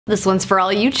This one's for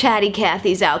all you chatty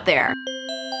Cathys out there.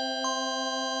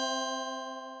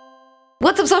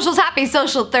 What's up, socials? Happy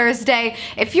Social Thursday.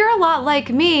 If you're a lot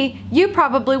like me, you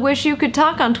probably wish you could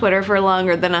talk on Twitter for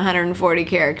longer than 140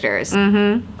 characters.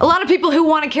 A lot of people who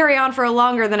want to carry on for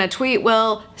longer than a tweet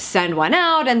will send one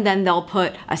out and then they'll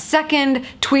put a second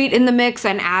tweet in the mix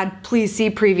and add please see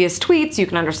previous tweets. You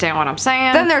can understand what I'm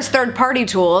saying. Then there's third-party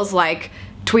tools like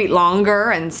tweet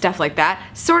longer and stuff like that.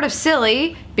 Sort of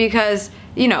silly because,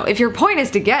 you know, if your point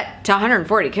is to get to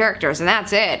 140 characters and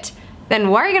that's it, then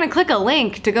why are you gonna click a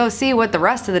link to go see what the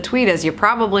rest of the tweet is? You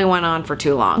probably went on for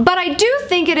too long. But I do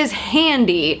think it is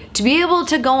handy to be able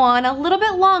to go on a little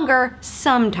bit longer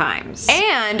sometimes.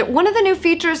 And one of the new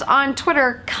features on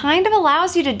Twitter kind of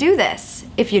allows you to do this,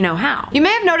 if you know how. You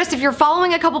may have noticed if you're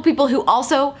following a couple people who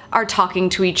also are talking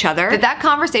to each other, that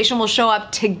conversation will show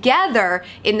up together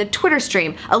in the Twitter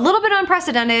stream. A little bit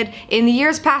unprecedented. In the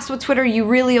years past with Twitter, you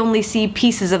really only see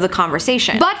pieces of the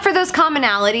conversation. But for those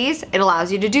commonalities, it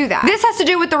allows you to do that. This has to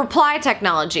do with the reply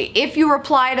technology. If you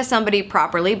reply to somebody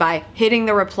properly by hitting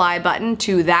the reply button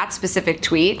to that specific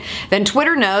tweet, then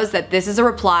Twitter knows that this is a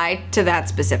reply to that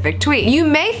specific tweet. You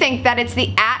may think that it's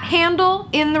the @ handle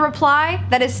in the reply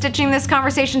that is stitching this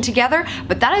conversation together,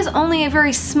 but that is only a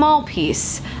very small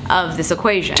piece of this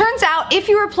equation. Turns out if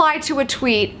you reply to a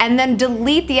tweet and then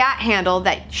delete the @ handle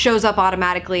that shows up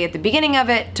automatically at the beginning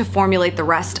of it to formulate the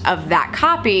rest of that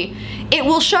copy, it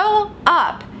will show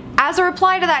up as a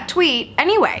reply to that tweet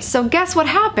anyway. So guess what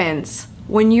happens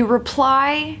when you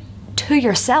reply to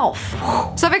yourself?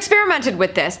 So I've experimented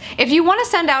with this. If you want to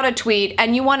send out a tweet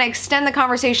and you want to extend the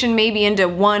conversation maybe into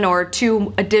 1 or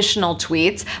 2 additional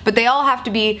tweets, but they all have to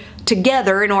be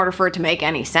together in order for it to make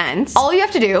any sense, all you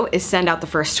have to do is send out the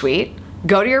first tweet,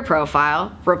 go to your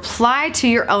profile, reply to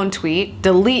your own tweet,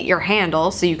 delete your handle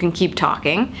so you can keep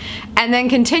talking, and then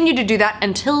continue to do that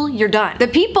until you're done. The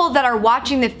people that are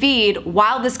watching the feed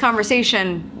while this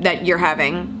conversation that you're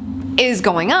having is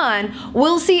going on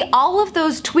will see all of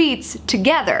those tweets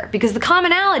together because the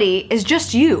commonality is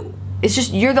just you. It's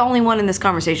just you're the only one in this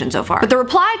conversation so far. But the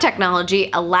reply technology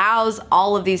allows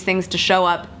all of these things to show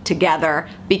up together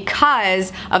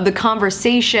because of the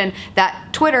conversation that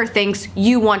Twitter thinks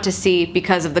you want to see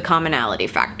because of the commonality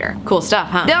factor. Cool stuff,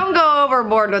 huh? Don't go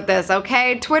overboard with this,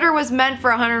 okay? Twitter was meant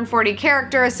for 140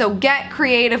 characters, so get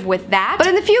creative with that. But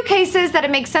in the few cases that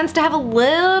it makes sense to have a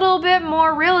little bit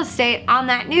more real estate on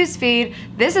that newsfeed,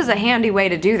 this is a handy way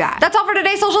to do that. That's all for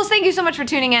today, socials. Thank you so much for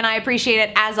tuning in. I appreciate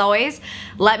it as always.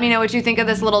 Let me know what you think of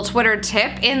this little Twitter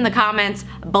tip in the comments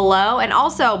below, and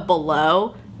also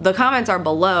below, the comments are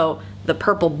below the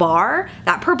purple bar.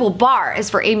 That purple bar is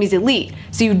for Amy's Elite,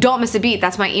 so you don't miss a beat.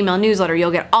 That's my email newsletter.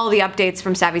 You'll get all the updates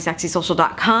from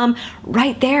SavvySexySocial.com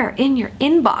right there in your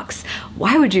inbox.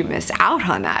 Why would you miss out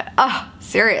on that? Oh,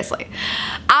 seriously.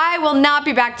 I will not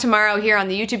be back tomorrow here on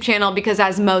the YouTube channel because,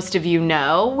 as most of you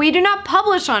know, we do not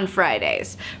publish on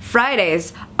Fridays.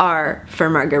 Fridays are for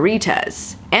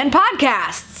margaritas and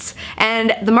podcasts.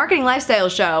 And the Marketing Lifestyle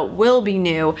Show will be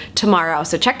new tomorrow.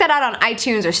 So check that out on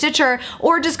iTunes or Stitcher,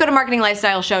 or just go to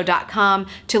marketinglifestyleshow.com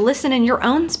to listen in your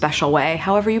own special way,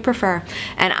 however you prefer.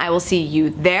 And I will see you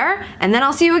there, and then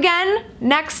I'll see you again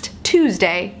next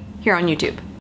Tuesday here on YouTube.